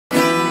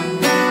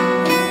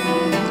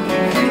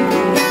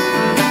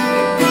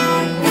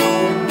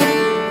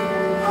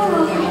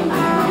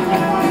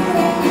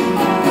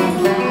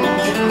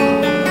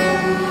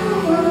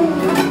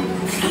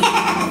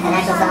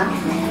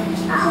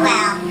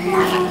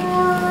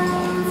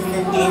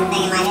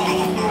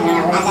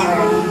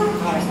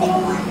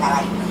I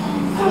like.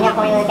 You know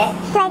Corey Lucas?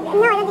 No,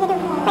 I don't think I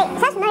do. Wait,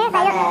 sounds familiar if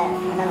I don't.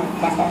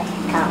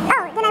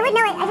 Oh, then I would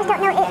know it. I just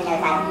don't know it.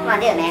 Come on,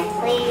 do it, man.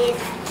 Please.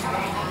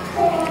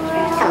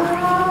 Come on.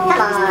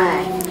 Come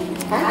on.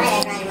 Huh?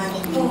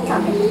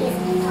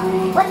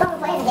 What's wrong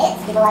with playing hits?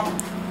 People like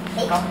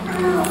people.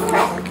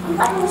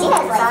 She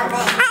knows the song.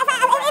 If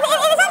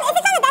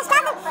it's on the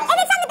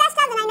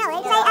desktop, then I know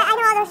it. Because I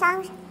know all those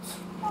songs.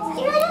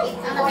 She really does.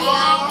 I'm a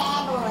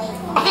bad boy.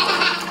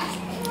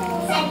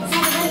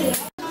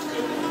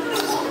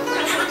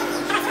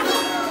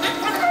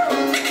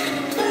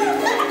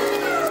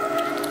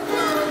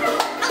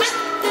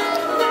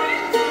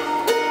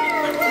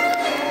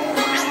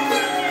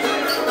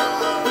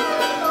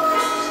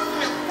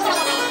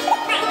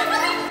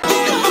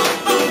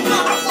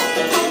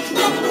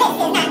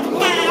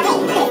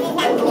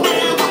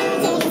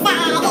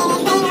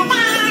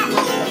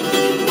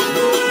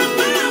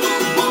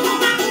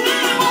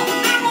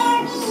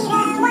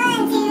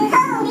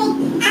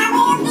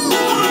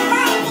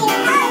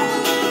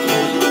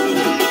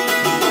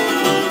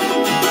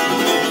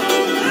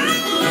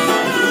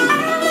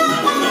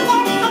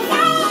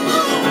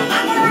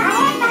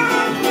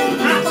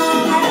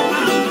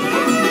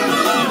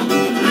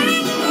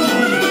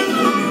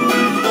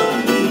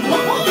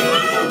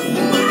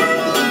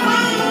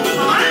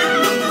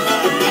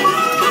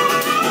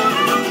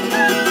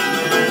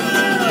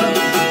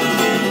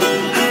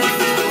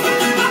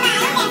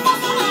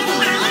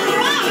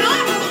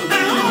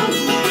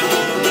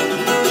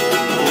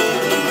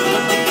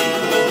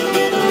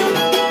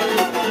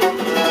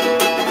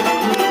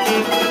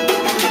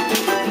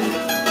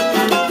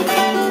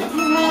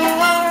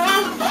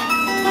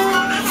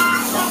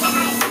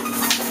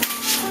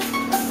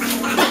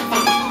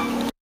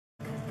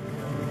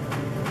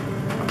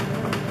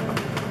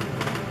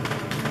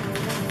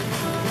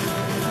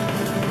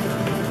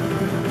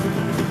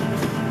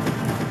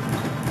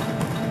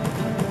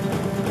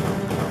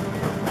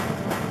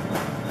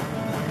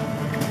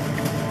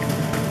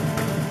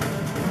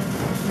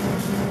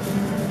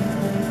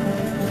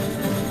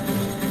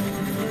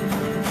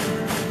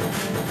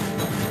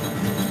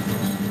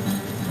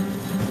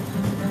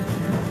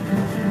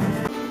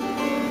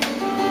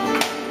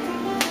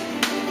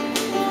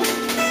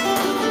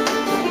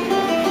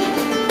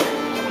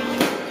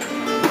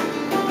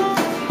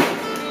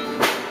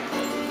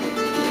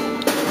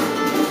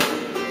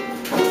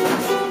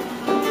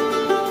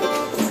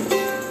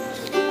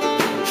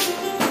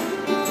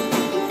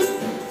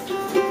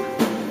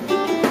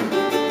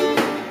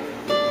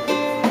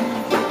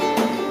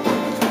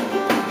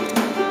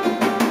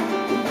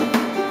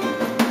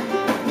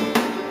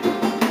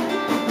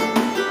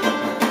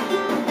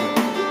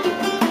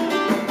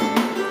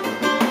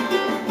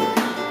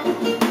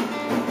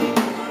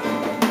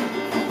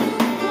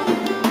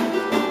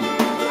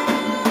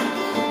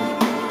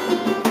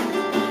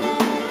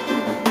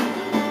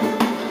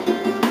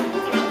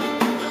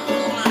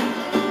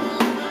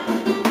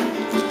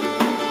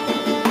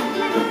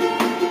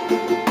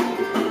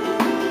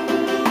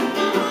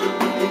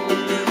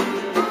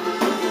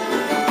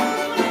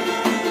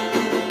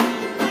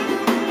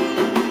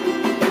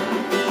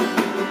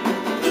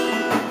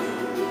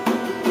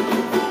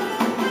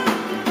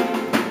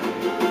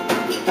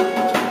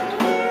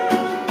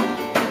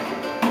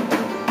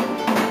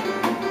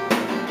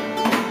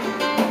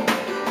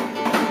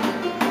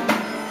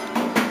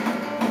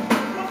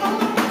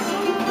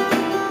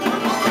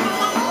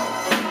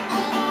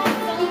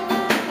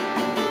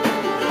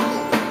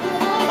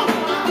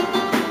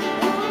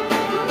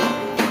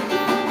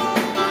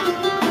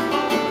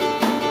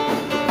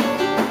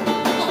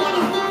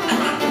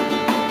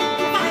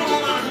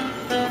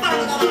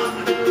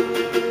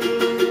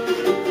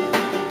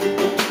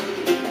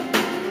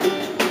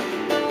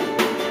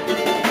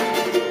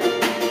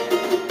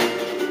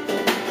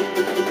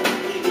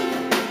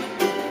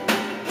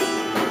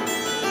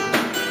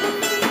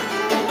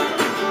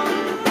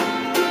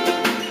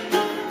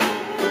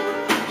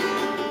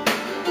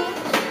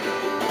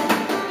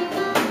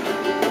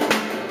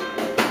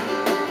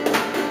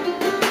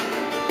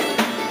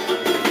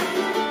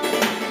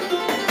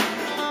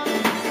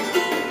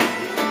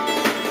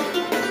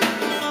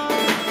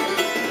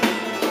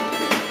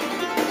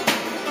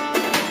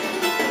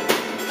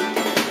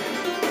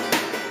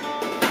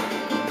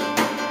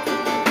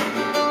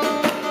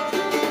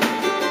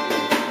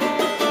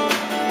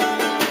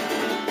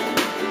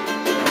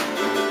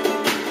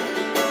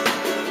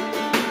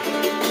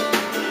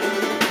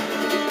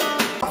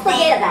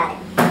 Forget about it.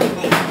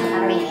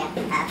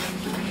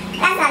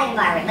 That's not even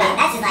Barbara, but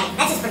that's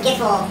just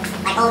forgetful,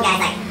 like old guys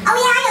like, oh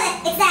yeah, I know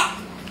that, it's that.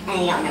 And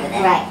then you don't remember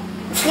that. Right.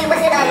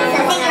 What's it all?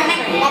 So thing you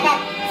remember. It's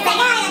that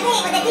guy, I think,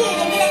 what they do,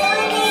 they do that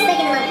one thing.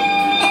 Speaking of monkey.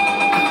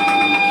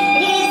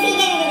 If you can see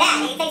getting to that,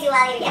 it takes you a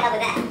while to get up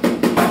with that.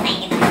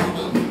 Thank you,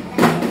 monkey.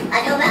 I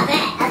know about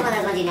that. That's one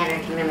of those ones you never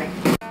remember.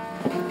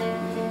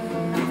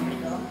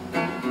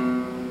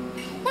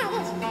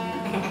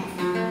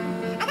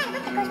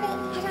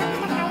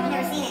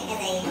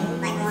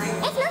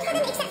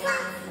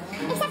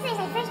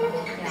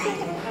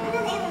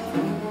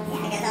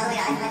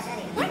 eyes wide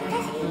shut. Yeah, it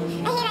does.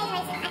 I hate eyes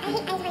wide shut. I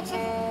hate eyes wide shut.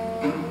 I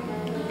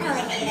don't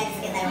like that. That's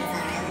good. That was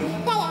not real.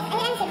 Yeah,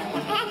 yeah.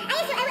 I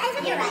was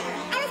working. You're right.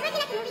 I was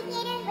working at the movie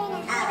theater when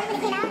it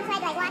came out, so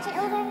I'd like watch it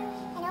over and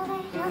over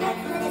and over. That's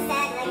such a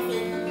sad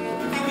legacy.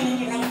 How many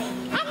your legacy?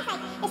 I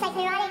have this like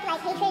neurotic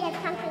like hatred of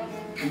Tom Cruise.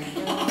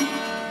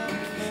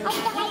 I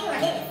just don't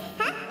like it.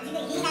 Huh? Do you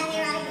think he had an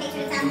erotic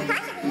hatred of Tom Cruise?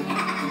 Possibly.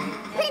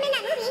 Put him in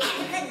that movie.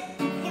 He couldn't.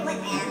 He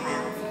wouldn't, man.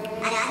 Well,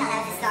 I know. I thought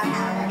that was his star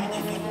power working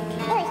against him.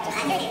 It was just.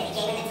 I think they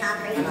gave him to Tom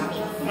Cruise of all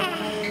people.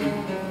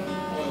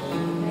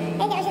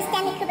 Then there was just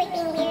Stanley Kubrick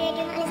being weird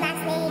on his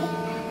last leg.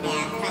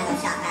 Yeah, trying a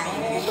little shock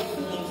value into this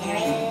new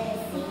generation.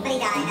 But he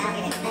died. I don't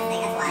give a shit.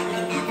 That's why he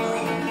didn't have to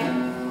live.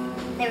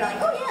 They were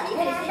like, oh yeah, he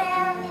would have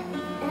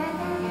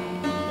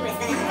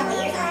spent a couple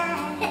years on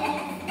it.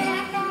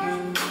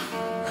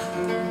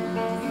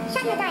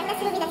 Shot in the Dark. That's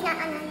the movie that's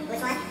not on the. Which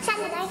one? Shot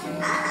in the Dark.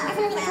 That's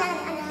the movie that's not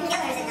on the.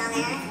 Killers is on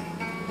there.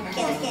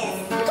 Killer's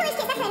Kiss. Killer's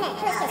Kiss. That's what I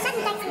meant. Killer's Kiss. Shot in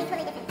the Dark is something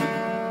totally different.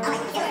 I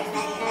like Killers.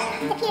 That's even better.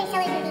 It's a Peter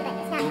Sellers movie, but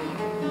it's not.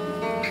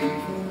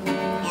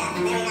 Yeah,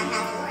 and then we got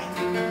Past Glory.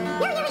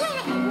 No, yeah,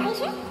 right. Are you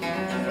sure?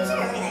 Pretty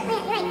sure. Look at that. Oh,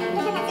 yeah, you're right. You're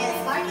sure about It that.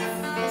 was Sparkus,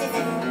 which is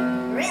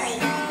really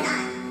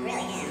not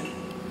really him.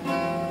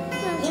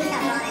 He was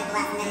got brought in the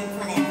last minute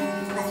when it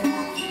lesser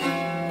club.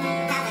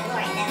 Past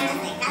Glory,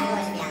 definitely. Past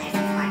Glory should be on there. So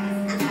Sparkus.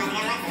 I'm surprised they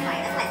got right for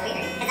Sparkus. That's why it's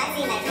weird. Because I've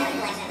seen that toy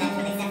collection of them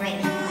where they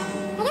separated them.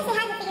 I guess they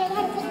had to figure it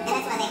out. And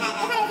that's why they had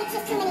They thought it was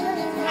just too many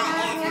movies. Right,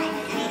 yeah, that's right.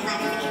 I mean, it's not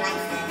going to be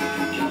rights to,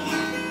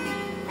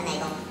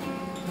 finagle.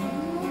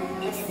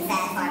 Which is the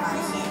sad part of all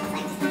this shit. It's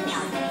like, just put me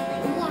on basically.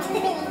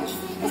 Yeah, really.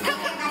 Just cut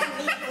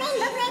the lame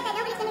booklet that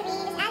nobody's gonna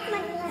read. Just add some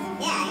more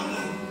movies. Yeah,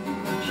 amen.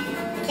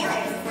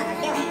 Killers, or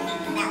Killing,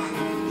 that one.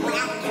 One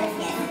after Killer's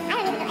Kiss. I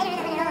don't know that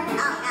one at all.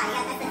 Oh, God,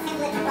 yeah, that's the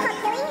template for Called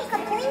Killing? It's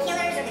called Killing?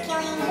 Killers or the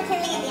Killing. The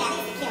Killing. Yeah, I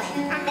think it's the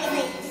Killing.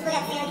 Basically, just look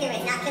up Stanley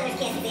Kubrick, not Killer's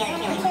Kiss, it's the other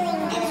Killing. Killing.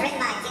 And it was written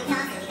by Jim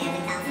Thompson. You know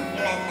Jim Thompson? He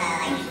wrote,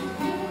 like,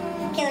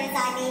 Killer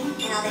Inside Me,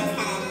 and all those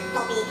kind of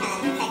pulpy,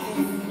 kind of Texas,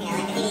 you know,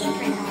 like the idiot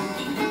criminal.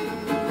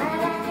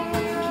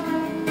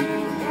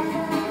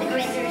 The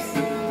Grizzers.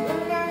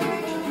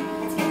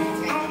 That's good,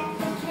 that's right.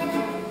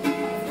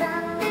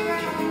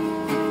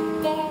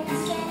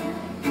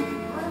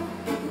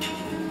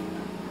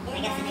 Yeah, I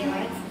got some new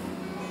words.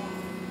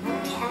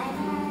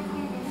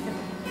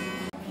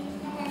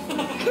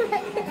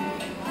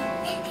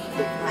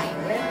 Like,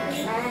 really?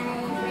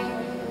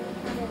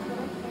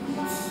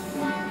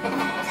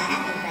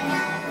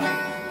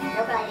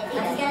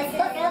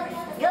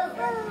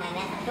 Whatever, man.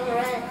 Go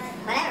around.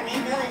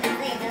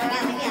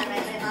 Maybe I'll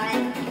run it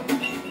already.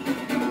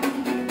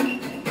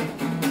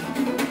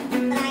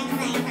 But I ain't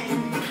saying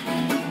anything.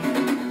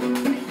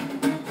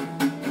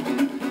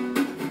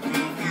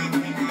 That's not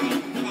good, like,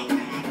 be that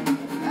correct.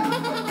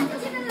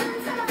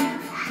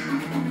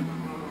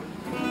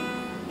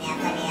 Yeah,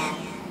 play me out.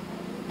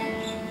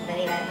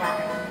 Maybe right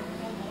proper.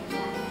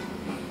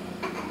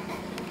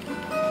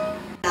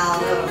 All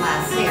over my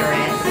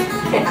cigarettes.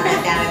 I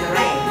left out in the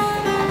rain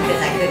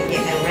because I couldn't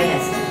get no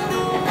rest.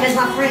 Because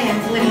my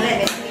friends wouldn't let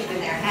me sleep in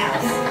their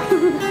house.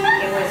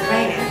 It was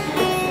raining.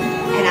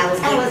 And I was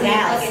getting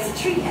doused. It's a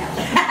tree house.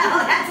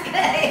 Oh, that's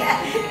good.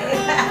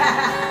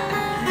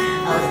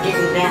 I was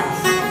getting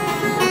doused.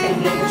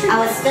 I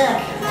was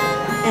stuck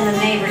in the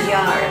neighbor's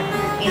yard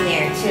in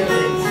their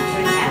children's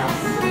tree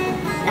house.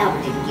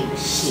 Albert didn't give a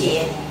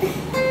shit.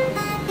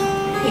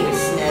 He was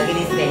snug in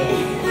his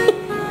bed.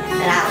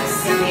 And I was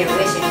sitting here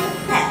wishing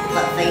that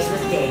fuckface was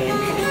dead.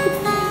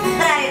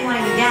 But I didn't want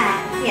him to die.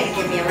 He had to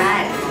give me a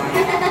ride in the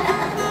morning.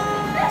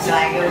 So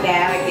I go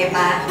down and get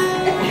my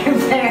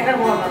there and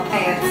warm my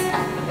pants.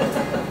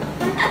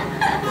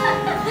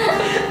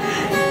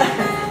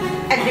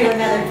 And do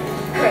another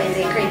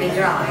crazy, creepy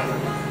drawing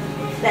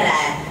that I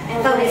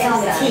focus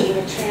on the teeth.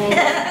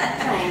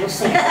 Triangle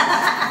shape.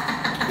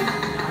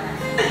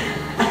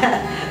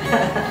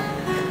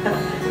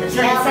 The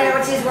chicken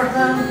sandwiches were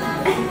hung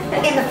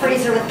in the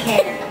freezer with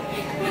care,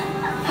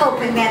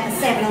 hoping that the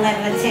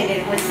 7-Eleven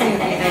attendant would soon be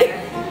there.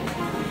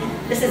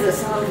 This is a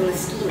song from the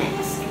Ski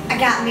Mask. I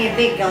got me a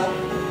big gulp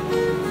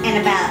and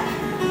about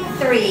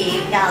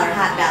 $3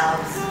 hot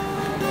dogs.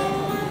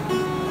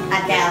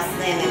 I doused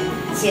them in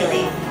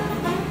chili.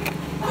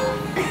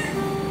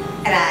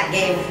 And I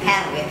gave a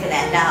pound of it to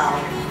that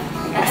dog.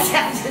 I was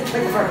just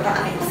looking for a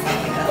rhyme.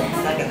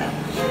 Stuck it up.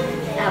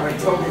 Albert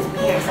told his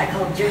parents I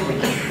called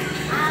Germany.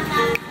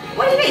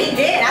 What do you mean he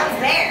did? I was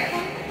there.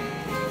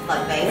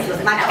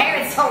 Fuckface. My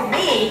parents told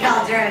me he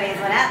called Germany is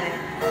what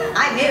happened.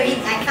 I knew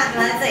I can't do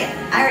that thing.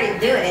 I already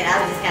doing it.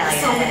 I was just kind of like,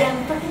 Saw me down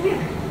the fucking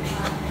river.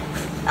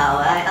 Oh,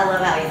 I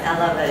love how he's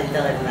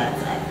done it from that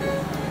side.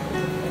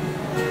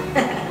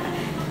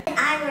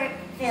 I were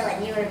Phil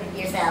and you were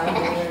yourself and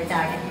we were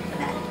talking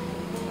about it.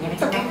 Every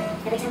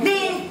time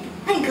Man,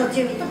 I didn't call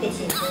Jimmy. Fuck that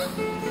shit.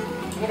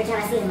 every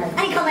time I see him, I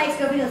didn't call my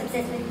ex-girlfriend. He was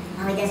obsessed with me.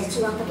 all he does is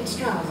chew on fucking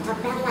straws and talk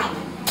about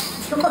lightning.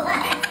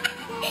 What?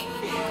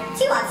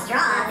 Chew on I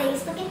straw. think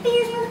he's fucking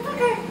fierce,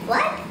 motherfucker.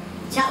 What?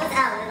 Shot was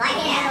like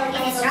yeah, in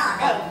a straw.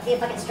 Oh, see a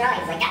fucking straw.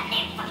 He's like,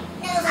 goddamn fucking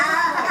nose.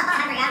 I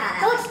forgot about that.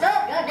 Don't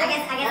stop,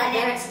 guess I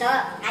never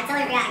stopped. I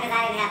totally forgot because I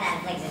didn't have that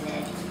affliction,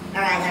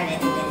 or I learned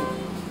it.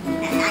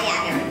 Yeah,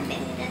 I've never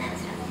been into that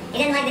stuff. He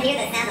didn't like to hear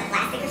the sound of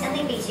plastic or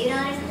something being chewed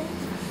on or something.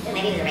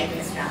 Maybe he was raped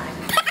with a straw.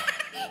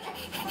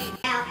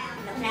 Out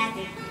the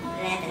plastic,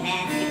 that's a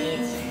nasty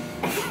bitch.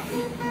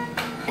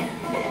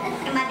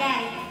 And my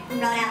daddy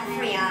brought out the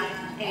Freon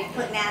and he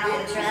put me out on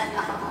the truck.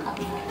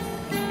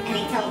 And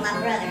he told my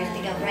brothers to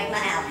go break my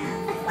house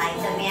while he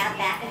took me out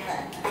back and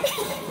fuck.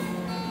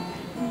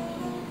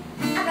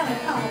 I wrote a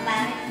poem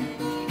about it.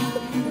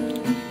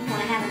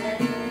 Wanna have a look?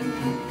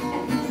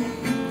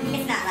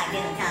 It's not like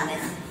Dylan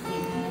Thomas.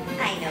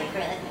 I ain't no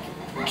crud.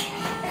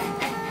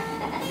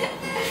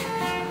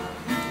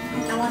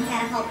 I once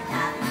had a hope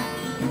top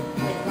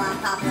with Juan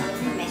Pablo's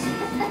permission.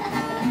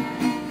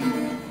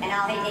 And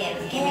all he did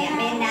was give me a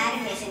midnight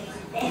admission.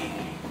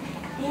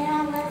 There I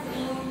was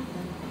in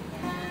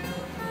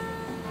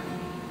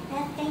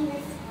that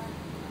famous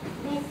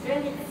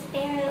red-throated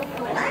sparrow or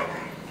What? whatever.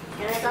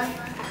 You know this one?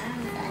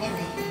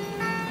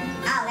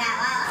 Oh,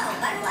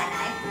 butterfly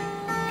knife.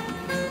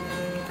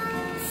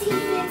 See,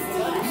 since I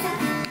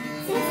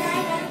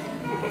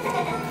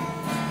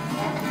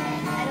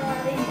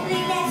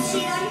Leave that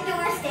shit on your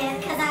doorstep,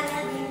 cause I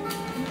love you.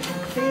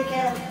 Here you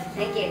go.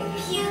 Thank you.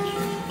 Puke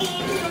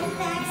in the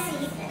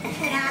backseat,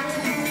 and I love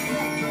you,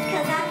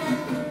 cause I love you.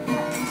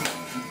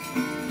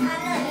 I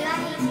love you, I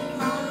hate you,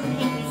 mom,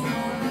 hate me some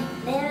more.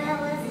 there I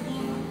was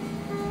again.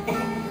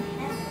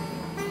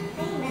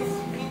 Famous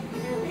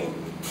red-throated.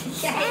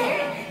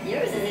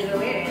 Yours is even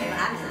weirder.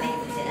 I'm just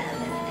making shit up.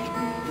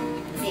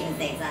 It's even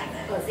things like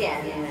that. Well,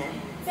 yeah,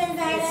 Since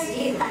I love She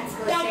you, likes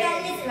split yeah,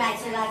 cherries. listen right,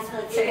 she likes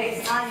split cherries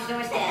on your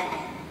doorstep.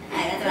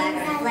 Hey, that's what I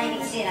heard,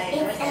 flaming shit on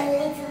your It's a doorstep.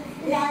 little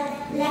loud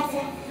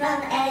letter from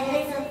a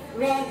little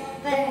red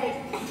bird.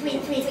 Tweet,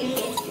 tweet, tweet,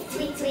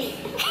 tweet, tweet.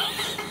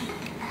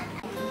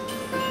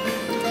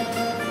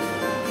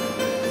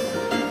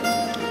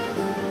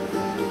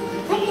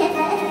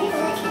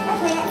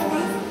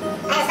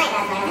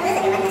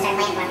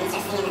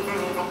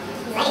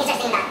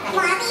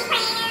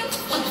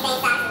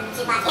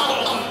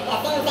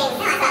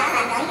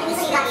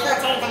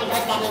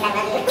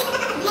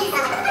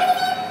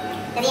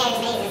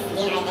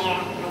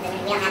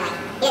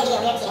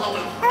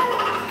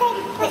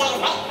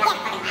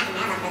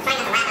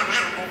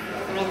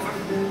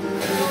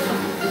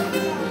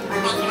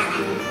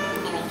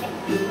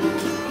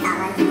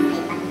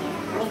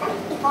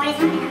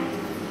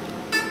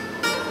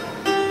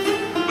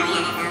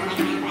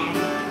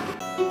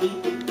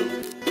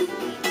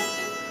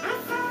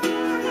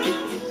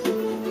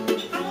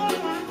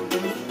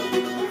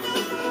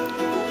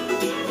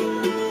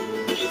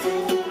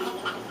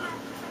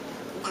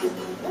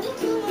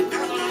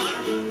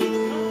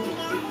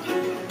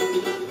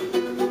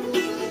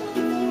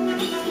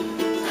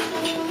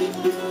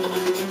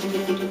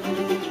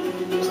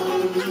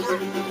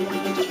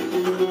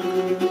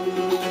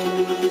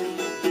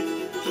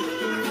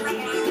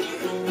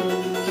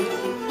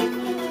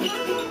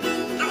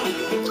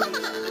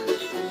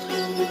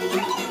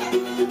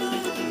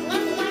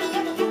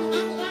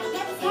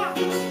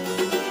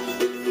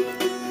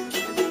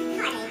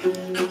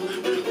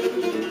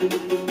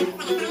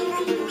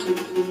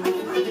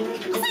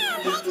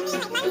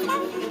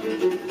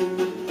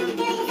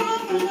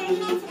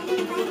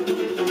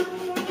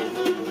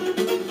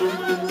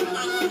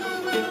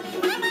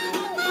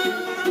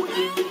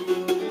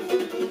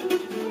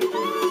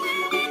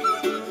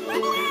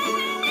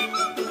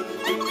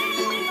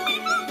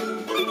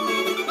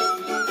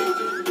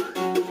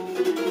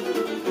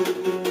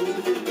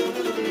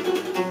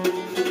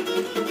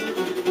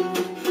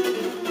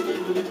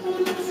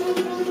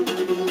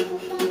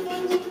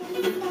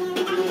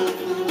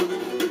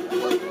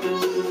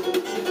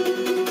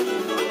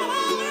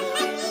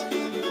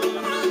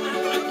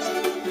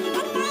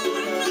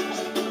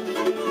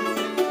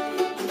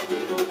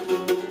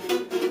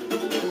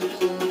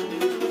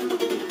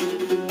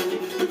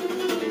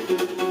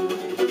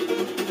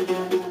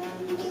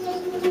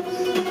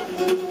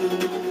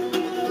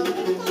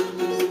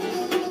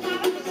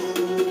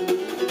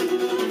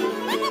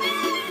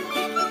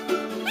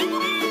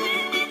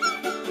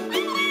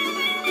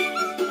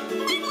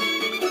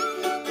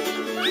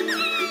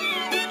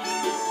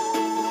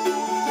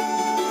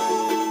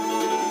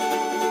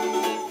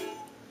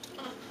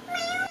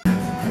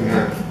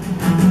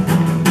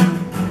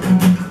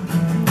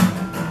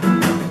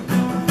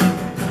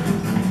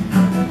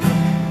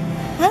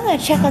 I'm gonna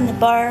check on the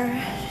bar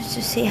just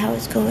to see how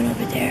it's going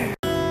over there.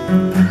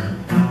 Changed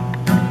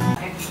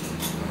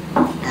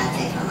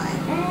my mind.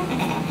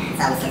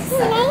 So I was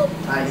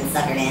already been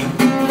suckered in.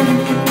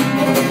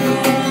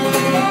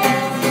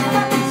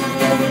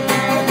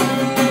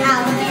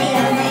 Oh, the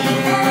video thing.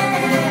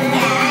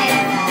 Yeah,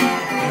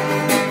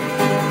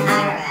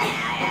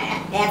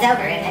 yeah, it's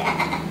over, isn't it?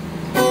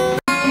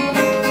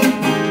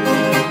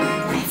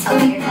 It's so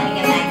weird when you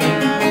get back in.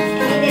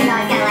 You didn't know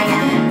it's kind of like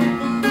that.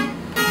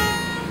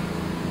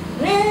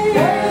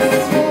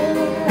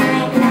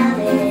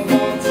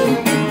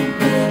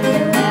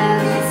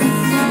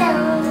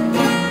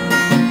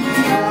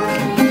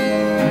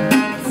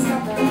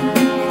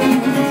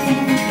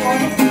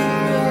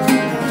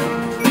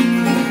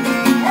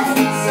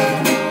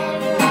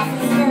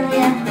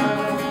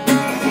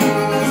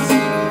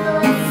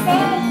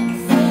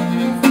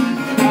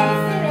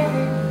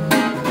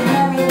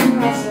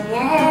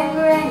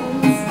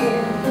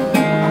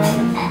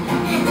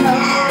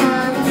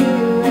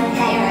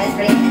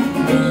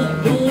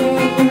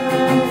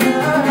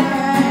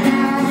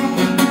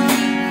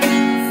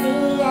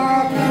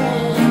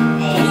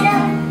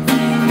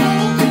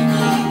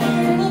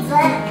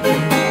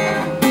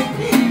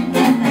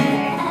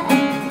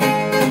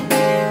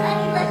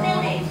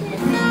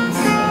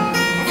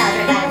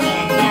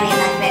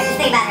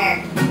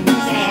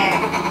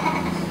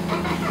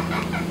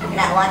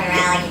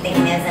 like you think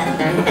he knows them.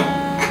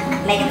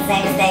 Making the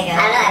same mistake over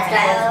and over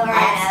and over.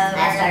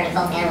 I started a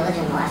cult and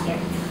religion last year.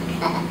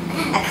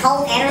 A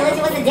cult and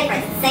religion, what's the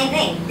difference? It's the same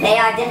thing. They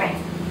are different.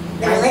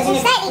 The religion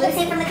is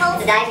exclusive from the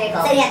cult? It's a dietary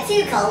cult. So you have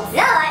two cults.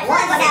 No,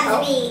 one just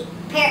happens to be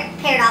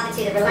paired off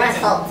into the religion.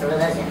 One's cult, it's a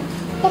religion.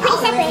 They're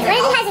pretty separate. One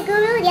of them has a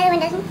guru, the other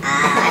one doesn't.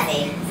 Ah, I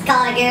see. It's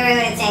called a guru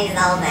and it changes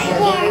the whole thing.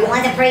 Yeah.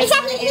 One's a priest.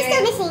 Except he's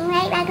still missing,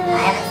 right? That guru.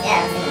 I haven't seen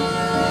him.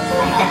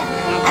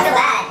 I feel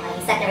bad when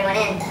he sucked everyone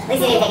in. At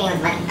least he didn't take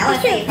anyone's money. I want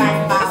to see you find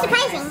some That's followers.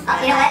 surprising. Oh,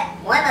 you know what?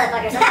 One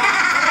motherfucker,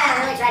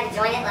 someone really tried to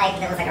join it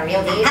like it was like a real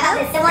dude. How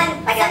about someone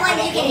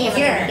you can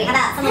endure? How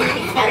about someone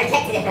you can I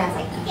rejected it, and I was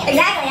like,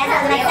 Exactly, that's what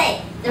I was about to say.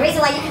 The reason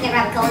why you can never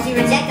have a cult is you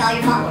reject all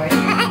your followers.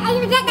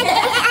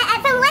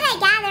 From what I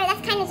gather,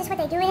 that's kind of just what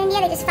they do in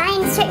India. They just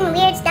find certain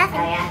weird stuff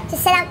and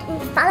just set out and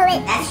follow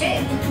it. That's true.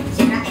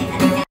 You're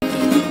right.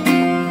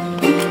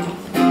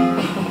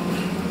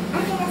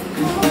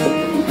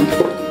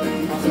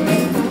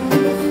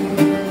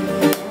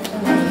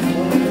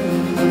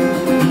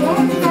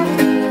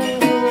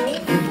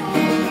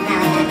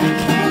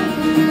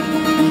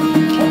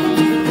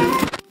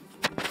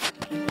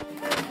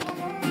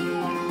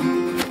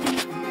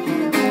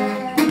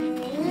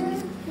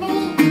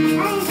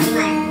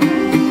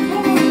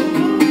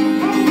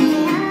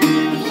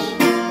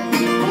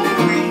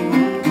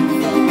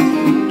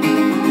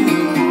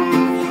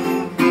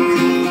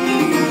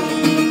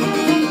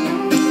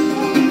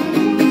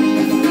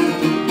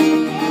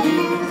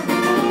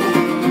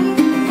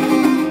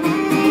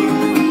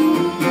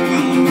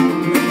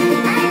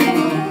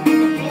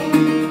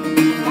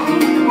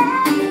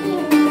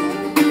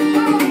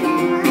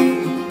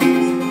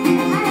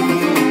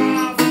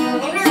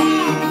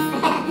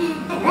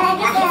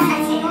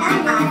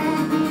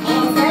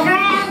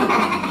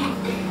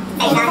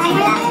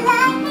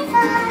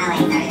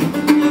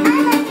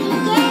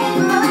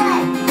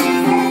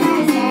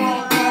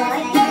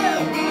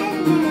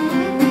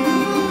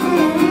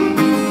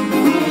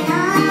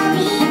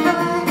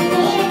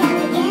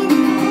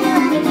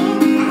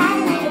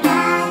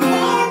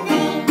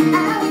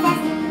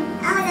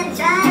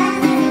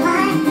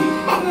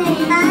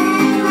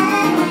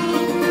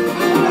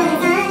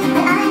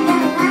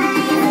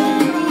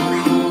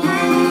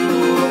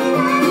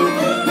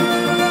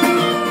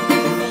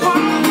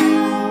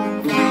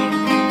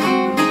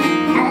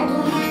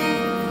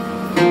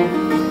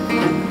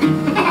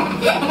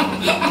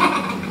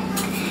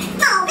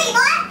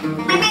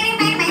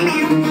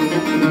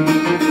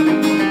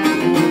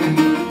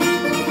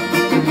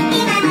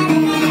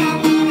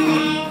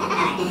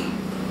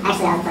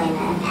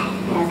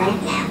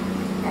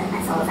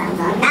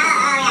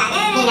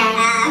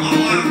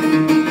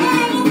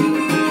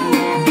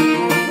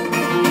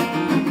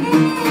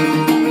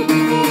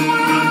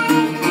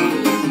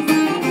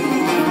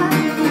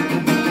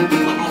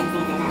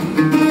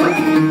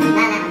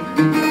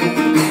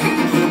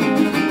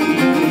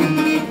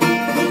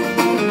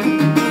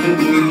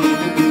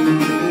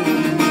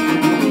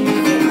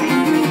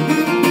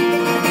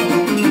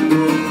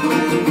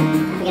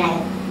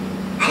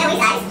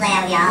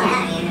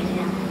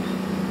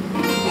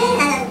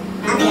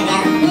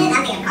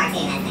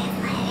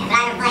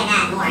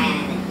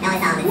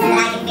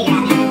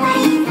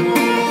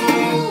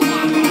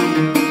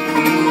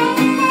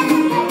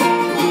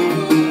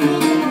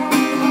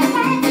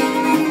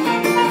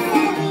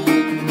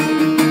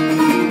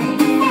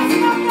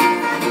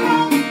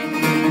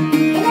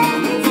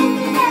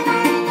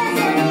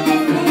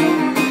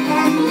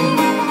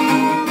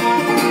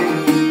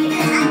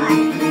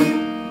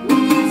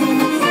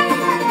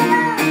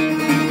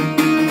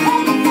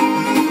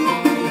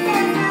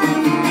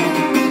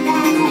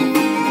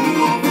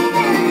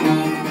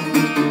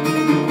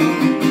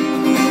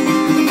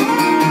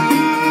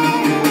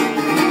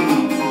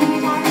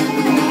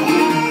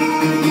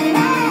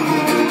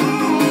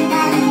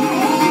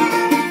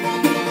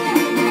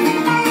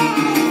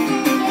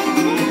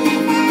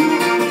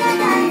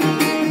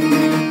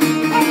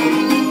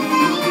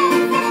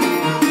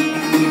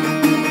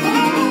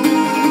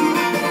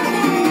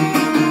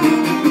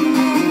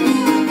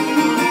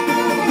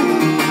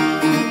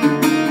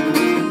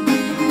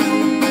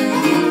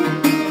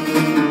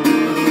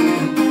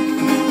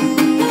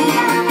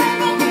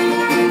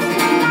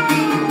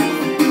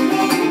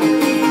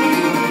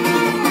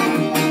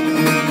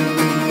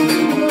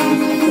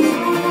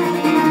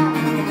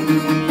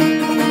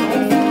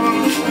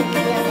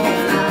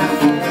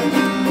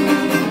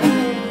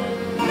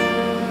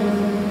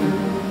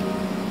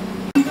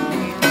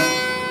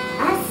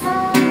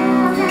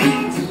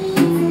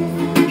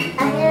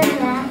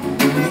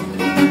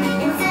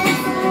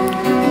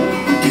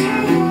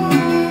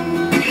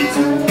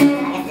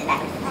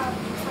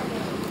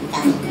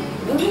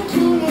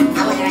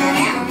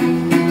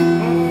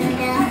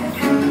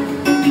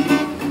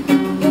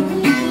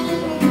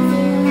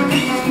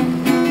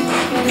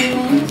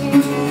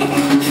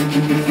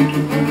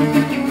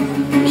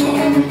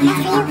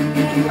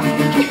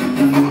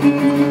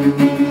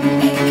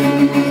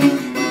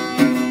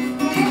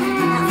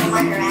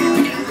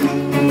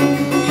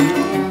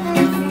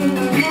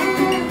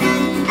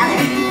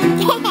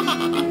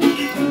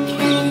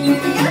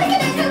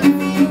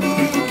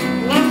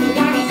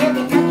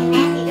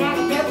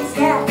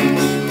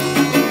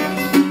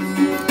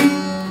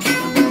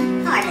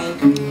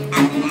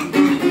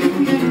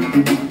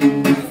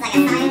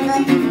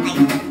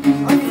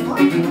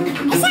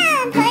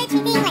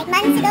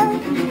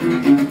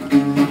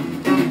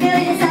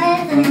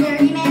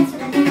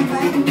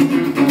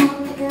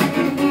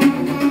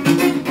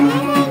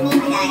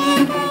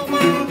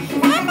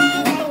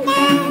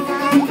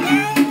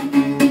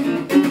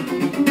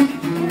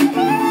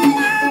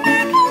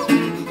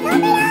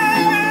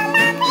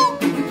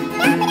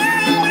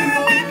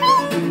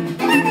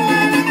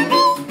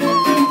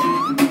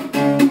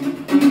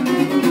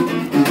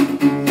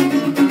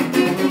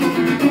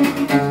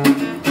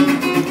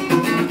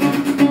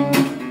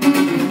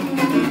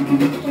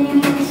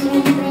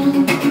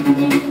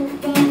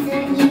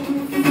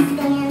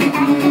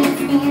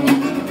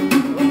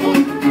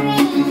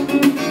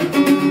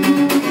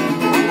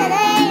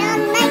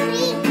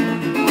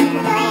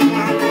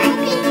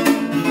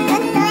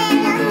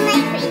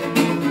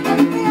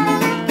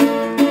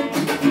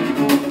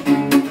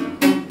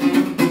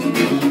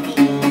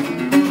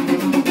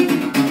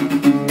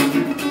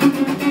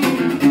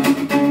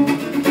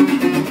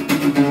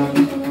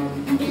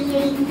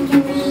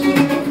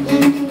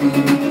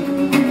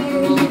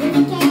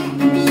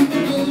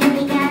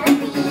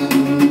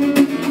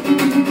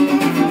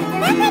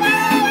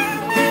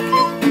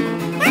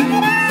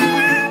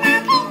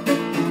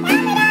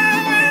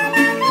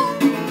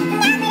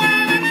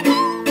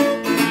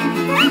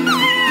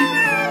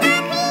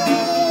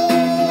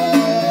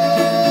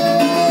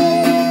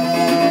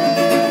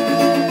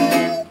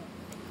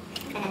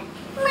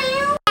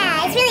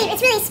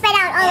 really spread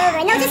out all over.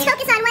 No, just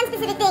focus on one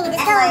specific thing and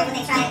just go. That's why when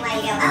they try it, why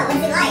you go, oh,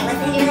 what's it like?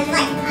 What's the Hindu religion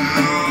like?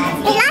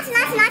 There's lots and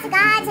lots and lots of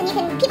gods, and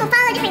people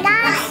follow different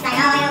gods. Right, it's like,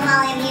 oh, I don't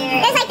follow him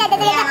here. There's like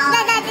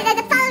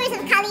the followers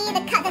of Kali,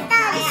 the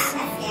thugs.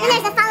 Then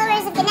there's the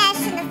followers of Ganesh,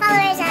 and the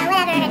followers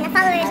whatever, and the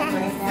followers of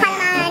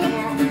Hanuman.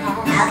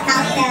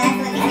 Kali, that's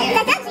what we hear.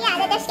 The thugs,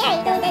 yeah, they're scary.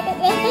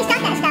 They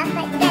stop that stuff,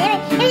 but yeah,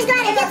 they just go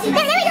out and kill.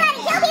 They would go out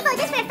and kill people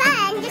just for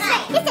fun, just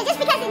because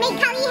it made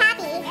Kali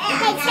happy.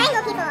 They'd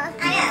strangle people.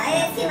 I know,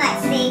 it's too much,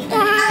 see?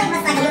 Kali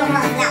must like a little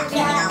more without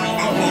killing always,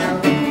 I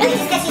think. Maybe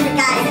just because she's a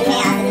goddess of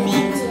chaos doesn't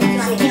mean she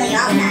wants to kill you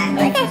all the time.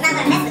 She's not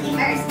gonna mess with you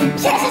first.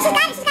 She's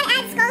got to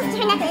add skulls to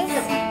her necklace.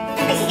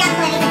 But she's got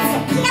plenty.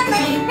 She's got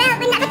plenty. Well,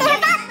 but her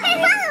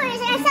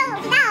followers are so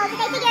devout that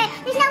they figure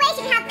there's no way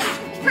she can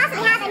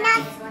possibly have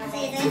enough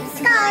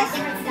skulls.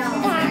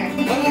 Yeah. I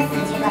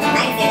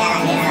can see that,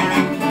 I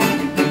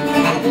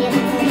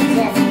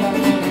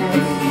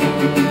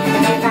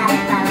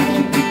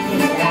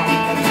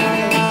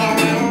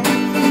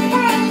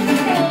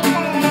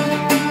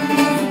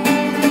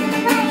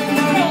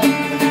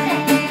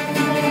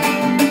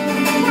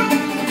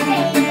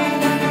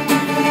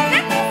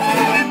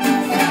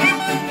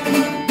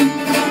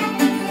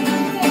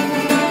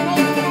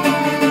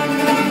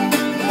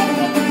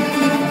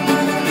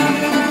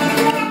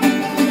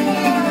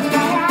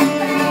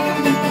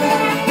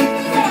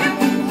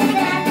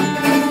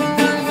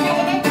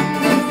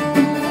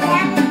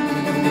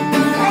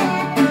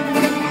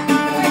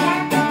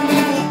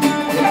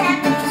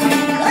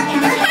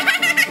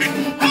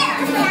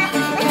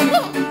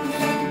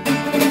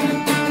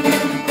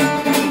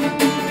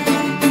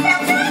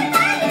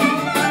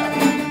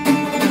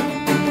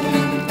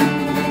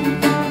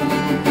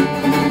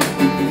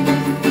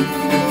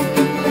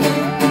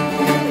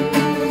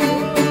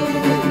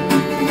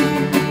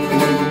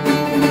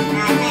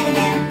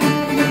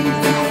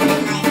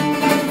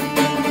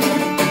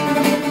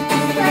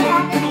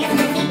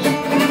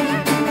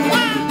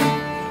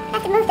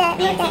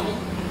like that.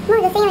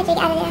 Move the thingamajig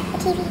out of there, the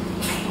TV.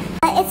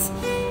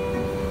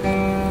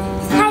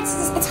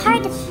 It's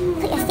hard to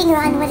put your finger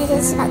on what it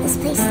is about this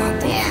place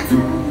that. Yeah.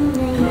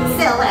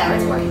 Still, whatever,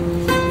 it's working.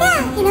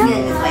 Yeah, you know,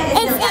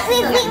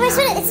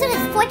 it's sort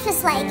of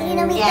fortress-like. You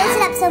know, we built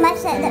it up so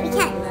much that we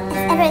can't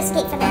ever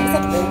escape from it. It's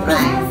like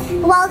we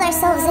walled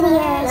ourselves in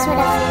here,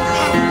 sort of.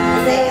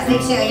 A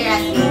big show here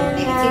has to be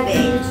maybe too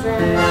big.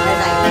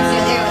 There's like big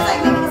show there was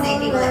like maybe the same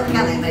people that were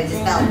coming, but it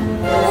just felt.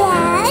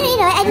 Yeah, and you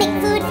know, I'd make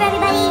food for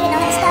everybody and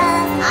all that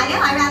stuff. I know,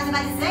 I was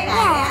about to say that.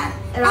 Yeah.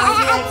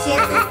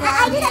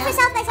 I do that for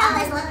South by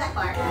Southwest. I love that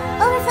part.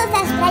 Overflow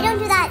Fest, but I don't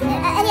do that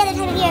any other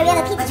time of year. We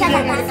have a pizza truck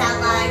out back.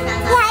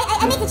 Yeah,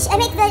 I make the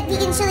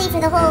vegan chili for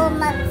the whole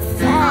month.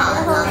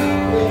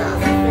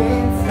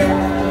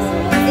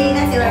 See,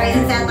 that's the only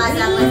reason South by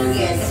Southwest is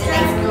good, because it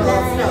makes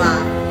cool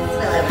spillover.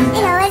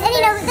 You know, and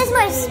you know, there's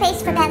more space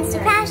for bands to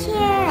crash here.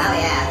 Oh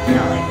yeah,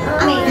 totally.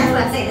 I mean, that's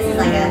what I'm saying. This is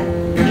like a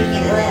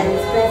beacon in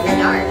the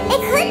dark. It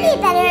could be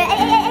better.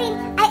 I mean,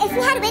 if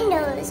we had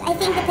windows, I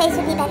think the place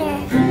would be better.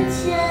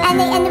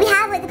 And we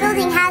have, the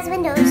building has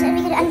windows, and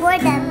we could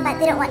unboard them, but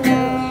they don't want to.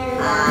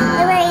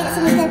 They're worried that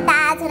something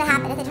bad's going to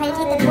happen if they try to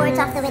take the boards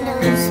off the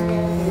windows.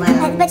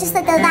 But just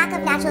the lack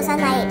of natural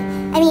sunlight,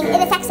 I mean,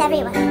 it affects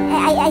everyone.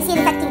 I see it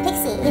affecting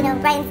Pixie. You know,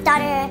 Brian's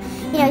daughter.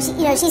 You know,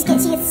 she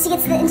gets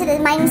into the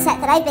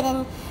mindset that I've been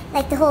in.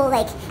 Like the whole,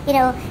 you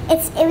know,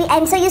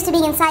 I'm so used to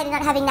being inside and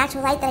not having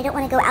natural light that I don't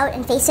want to go out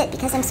and face it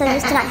because I'm so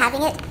used to not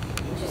having it.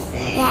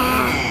 Interesting.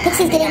 Yeah,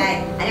 Pixie's getting.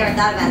 I never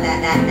thought about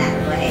that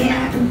way.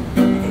 Yeah,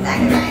 that's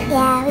exactly right.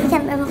 Yeah, we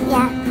become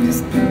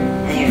just.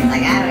 And you're just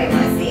like, I don't even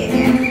want to see it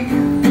here.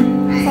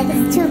 Right. It's like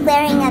it's too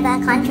glaring of a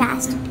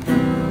contrast.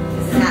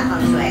 This is not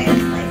feng shui.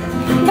 This place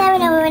is. No,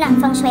 we're not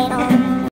feng shui at all.